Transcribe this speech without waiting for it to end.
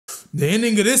The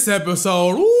ending of this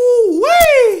episode, ooh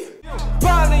wee!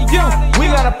 We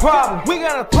got a problem, we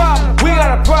got a problem, we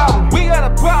got a problem, we got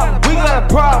a problem, we got a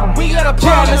problem, we got a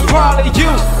problem, it's probably you.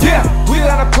 Yeah, we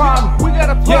got a problem, we got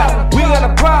a problem, we got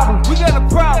a problem, we got a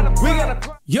problem, we got a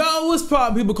problem. Yo, what's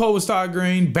poppin', people?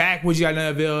 CobraStarGreen back with you got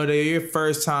another video today. Your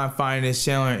first time finding this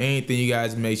channel or anything, you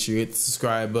guys make sure you hit the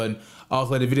subscribe button.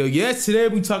 Also, like the video. Yes, today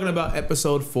we're talking about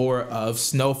episode 4 of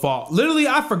Snowfall. Literally,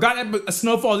 I forgot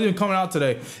Snowfall was even coming out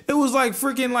today. It was like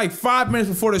freaking like 5 minutes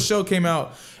before the show came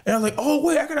out. And I was like, oh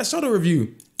wait, I got a show to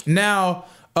review. Now,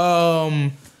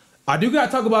 I do gotta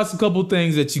talk about some couple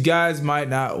things that you guys might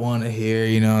not want to hear,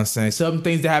 you know what I'm saying? Some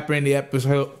things that happen in the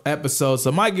episode, so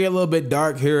it might get a little bit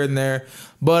dark here and there.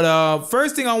 But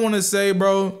first thing I want to say,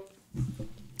 bro,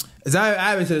 is I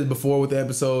haven't said this before with the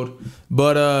episode,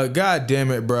 but god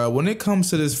damn it, bro, when it comes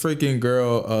to this freaking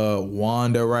girl,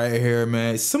 Wanda right here,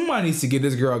 man, somebody needs to get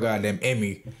this girl a goddamn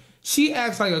Emmy. She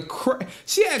acts like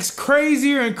she acts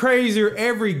crazier and crazier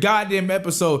every goddamn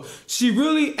episode. She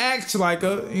really acts like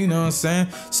a, you know what I'm saying?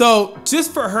 So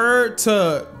just for her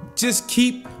to just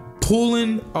keep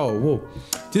pulling,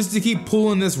 just to keep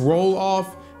pulling this role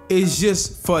off is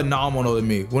just phenomenal to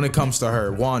me when it comes to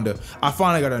her, Wanda. I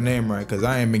finally got her name right because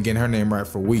I ain't been getting her name right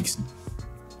for weeks.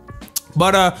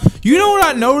 But you know what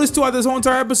I noticed throughout this whole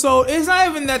entire episode? It's not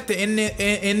even that the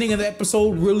ending of the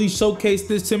episode really showcased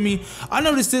this to me. I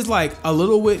noticed this like a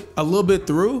little bit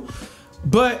through,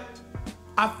 but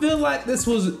I feel like this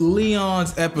was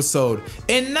Leon's episode,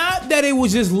 and not that it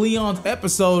was just Leon's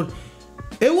episode.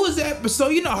 It was the episode.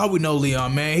 You know how we know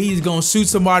Leon, man. He's gonna shoot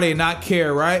somebody and not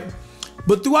care, right?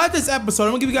 But throughout this episode, I'm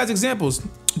gonna give you guys examples.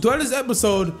 Throughout this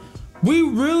episode, we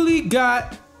really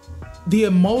got the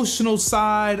emotional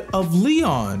side of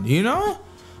Leon, you know?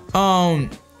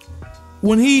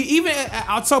 When he even,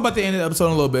 I'll talk about the end of the episode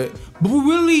in a little bit, but we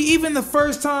really, even the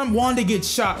first time Wanda gets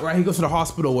shot, right? He goes to the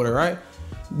hospital with her, right?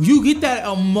 You get that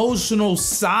emotional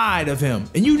side of him,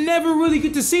 and you never really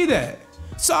get to see that.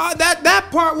 So that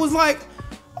part was like,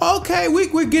 okay,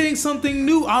 we're getting something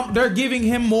new. They're giving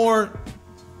him more,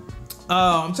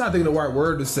 I'm trying to think of the right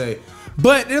word to say.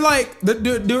 But they're like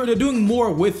they're doing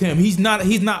more with him. He's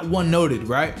not one-noted,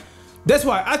 right? That's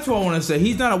what I want to say.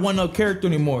 He's not a one-note character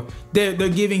anymore. They're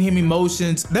giving him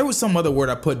emotions. There was some other word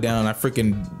I put down. I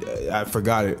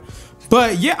forgot it.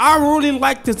 But yeah, I really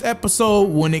liked this episode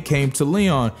when it came to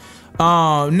Leon.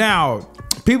 Now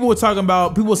people were talking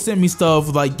about, people sent me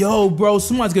stuff like, yo, bro,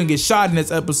 someone's gonna get shot in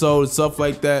this episode and stuff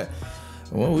like that.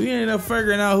 Well, we ended up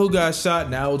figuring out who got shot.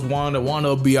 Now it's Wanda. Wanda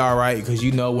will be all right, because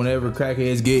you know whenever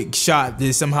crackheads get shot,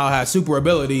 they somehow have super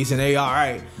abilities and they all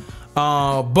right.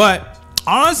 But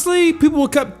honestly, people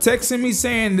kept texting me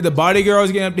saying that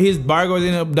his bodyguard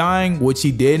ended up dying, which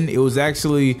he didn't. It was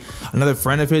actually another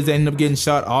friend of his that ended up getting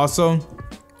shot also.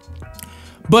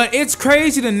 But it's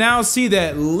crazy to now see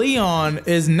that Leon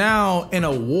is now in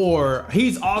a war.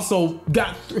 He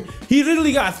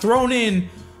literally got thrown in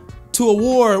to a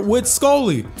war with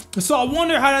Scully. So I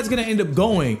wonder how that's gonna end up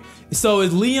going. So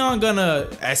is Leon gonna,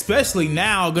 especially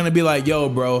now, gonna be like, yo,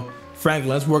 bro, Franklin,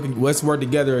 let's work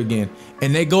together again,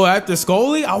 and they go after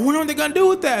Scully? I wonder what they're gonna do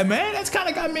with that, man. That's kind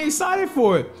of got me excited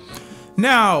for it.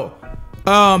 Now,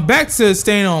 back to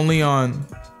staying on Leon.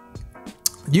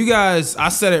 You guys, I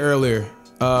said it earlier,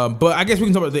 but I guess we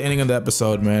can talk about the ending of the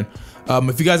episode, man.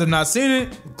 If you guys have not seen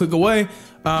it, click away.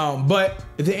 But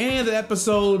at the end of the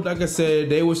episode, like I said,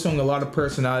 they were showing a lot of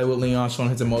personality with Leon, showing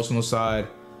his emotional side.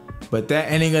 But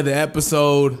that ending of the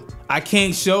episode, I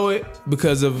can't show it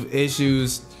because of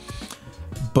issues.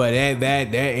 But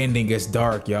that ending gets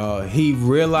dark, y'all. He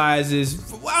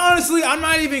realizes, honestly, I'm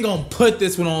not even gonna put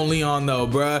this one on Leon though,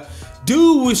 bruh.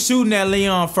 Dude was shooting at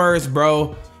Leon first,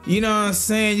 bro. You know what I'm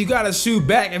saying? You gotta shoot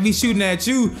back if he's shooting at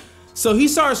you. So he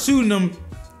starts shooting him.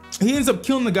 He ends up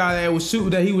killing the guy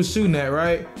that he was shooting at,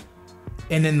 right?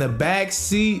 And in the back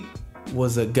seat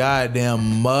was a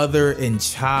goddamn mother and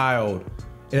child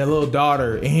and a little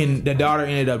daughter, and the daughter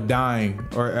ended up dying,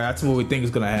 or that's what we think is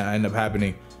gonna end up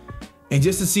happening. And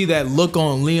just to see that look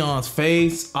on Leon's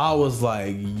face, I was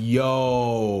like,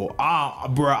 yo,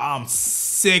 bro, I'm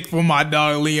sick for my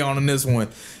dog Leon on this one.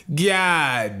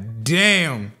 God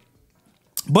damn.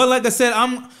 But like I said,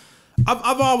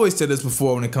 I've always said this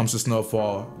before when it comes to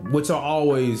Snowfall, which I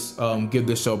always give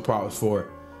this show props for.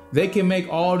 They can make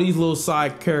all these little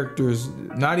side characters,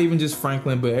 not even just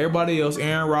Franklin, but everybody else,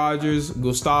 Aaron Rodgers,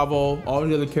 Gustavo, all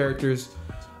the other characters,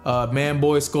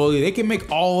 Man-Boy, Scully, they can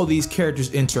make all these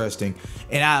characters interesting.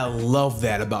 And I love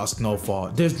that about Snowfall.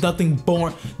 There's nothing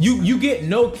boring. You get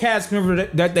no cast member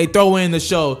that they throw in the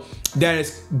show that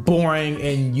is boring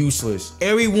and useless.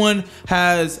 Everyone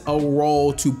has a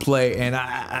role to play, and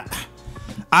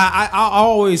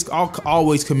I'll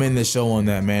always commend this show on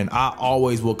that, man. I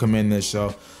always will commend this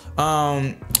show.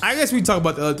 I guess we talk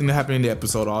about the other thing that happened in the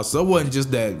episode also. It wasn't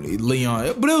just that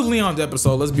Leon, but it was Leon's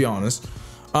episode, let's be honest.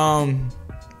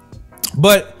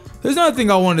 But there's another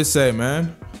thing I wanted to say,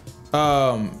 man.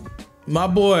 My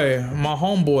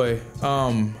homeboy,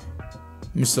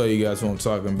 let me show you guys what I'm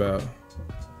talking about.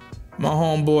 My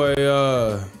homeboy,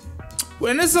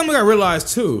 and this is something I realized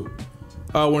too,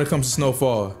 when it comes to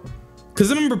Snowfall. Cause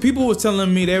I remember people was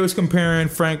telling me they was comparing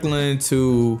Franklin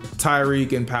to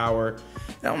Tyreek in power.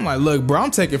 And I'm like, look, bro,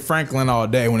 I'm taking Franklin all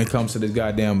day when it comes to this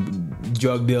goddamn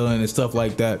drug dealing and stuff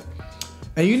like that.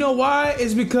 And you know why?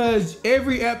 It's because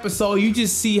every episode you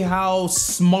just see how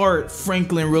smart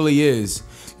Franklin really is.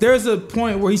 There's a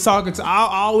point where he's talking to, I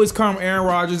always call him Aaron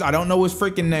Rodgers. I don't know his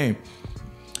freaking name.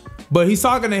 But he's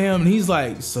talking to him and he's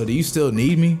like, so do you still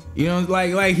need me? You know,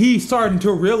 like he's starting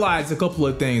to realize a couple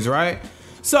of things, right?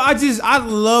 So I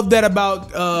love that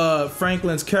about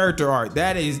Franklin's character arc.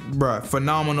 That is, bruh,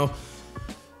 phenomenal.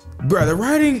 Bruh, the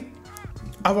writing,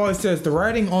 I've always said the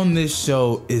writing on this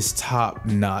show is top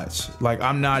notch. Like,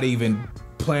 I'm not even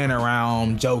playing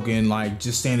around, joking, like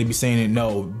just saying to be saying it.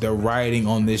 No, the writing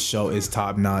on this show is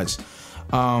top notch.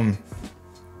 I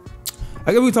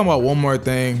guess we talking about one more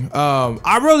thing.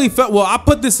 I really felt, well, I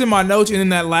put this in my notes and then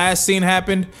that last scene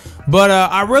happened, but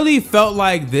I really felt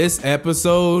like this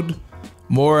episode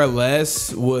more or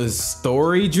less was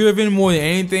story driven more than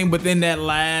anything, but then that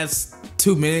last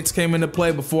 2 minutes came into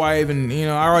play before I even, you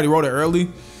know, I already wrote it early.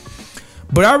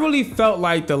 But I really felt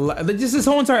like just this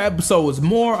whole entire episode was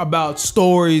more about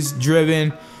stories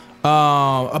driven, and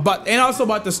also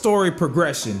about the story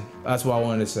progression. That's what I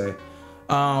wanted to say.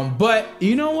 But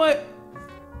you know what?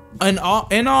 In all,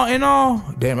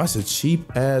 damn, that's a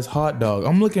cheap ass hot dog.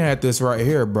 I'm looking at this right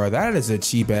here, bro. That is a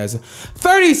cheap ass.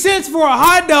 30 cents for a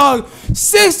hot dog,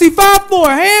 65 for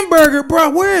a hamburger,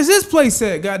 bro. Where is this place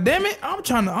at? God damn it!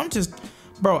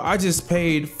 Bro, I just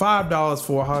paid $5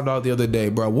 for a hot dog the other day,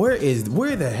 bro. Where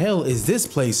the hell is this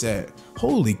place at?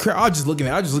 Holy crap! I was just looking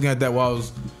at that while I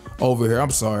was over here. I'm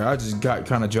sorry, I just got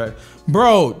kind of dragged,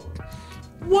 bro.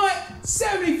 What?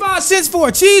 75 cents for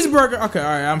a cheeseburger? Okay, all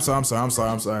right. I'm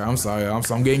sorry. I'm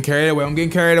getting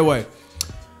carried away.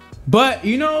 But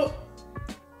you know,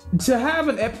 to have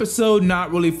an episode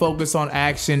not really focus on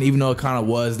action, even though it kind of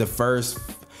was the first.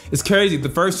 It's crazy. The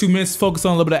first 2 minutes focused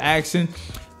on a little bit of action.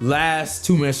 Last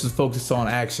 2 minutes was focused on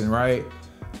action, right?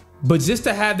 But just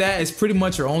to have that as pretty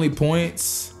much your only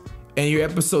points, and your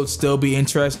episode still be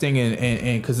interesting,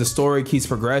 and because the story keeps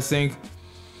progressing.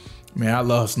 Man, I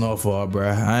love Snowfall, bro.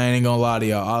 I ain't gonna lie to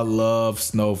y'all. I love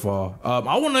Snowfall. I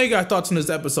want to know your guys' thoughts on this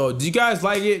episode. Did you guys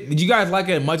like it? Did you guys like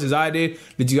it as much as I did?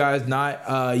 Did you guys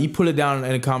not? You put it down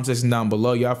in the comment section down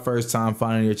below. Y'all first time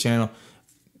finding your channel.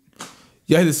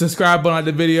 You hit the subscribe button on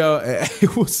the video.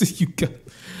 We'll see you guys.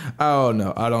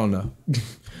 I don't know.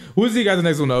 We'll see you guys in the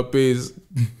next one up. Peace.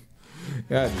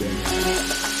 God damn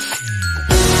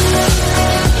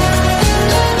it.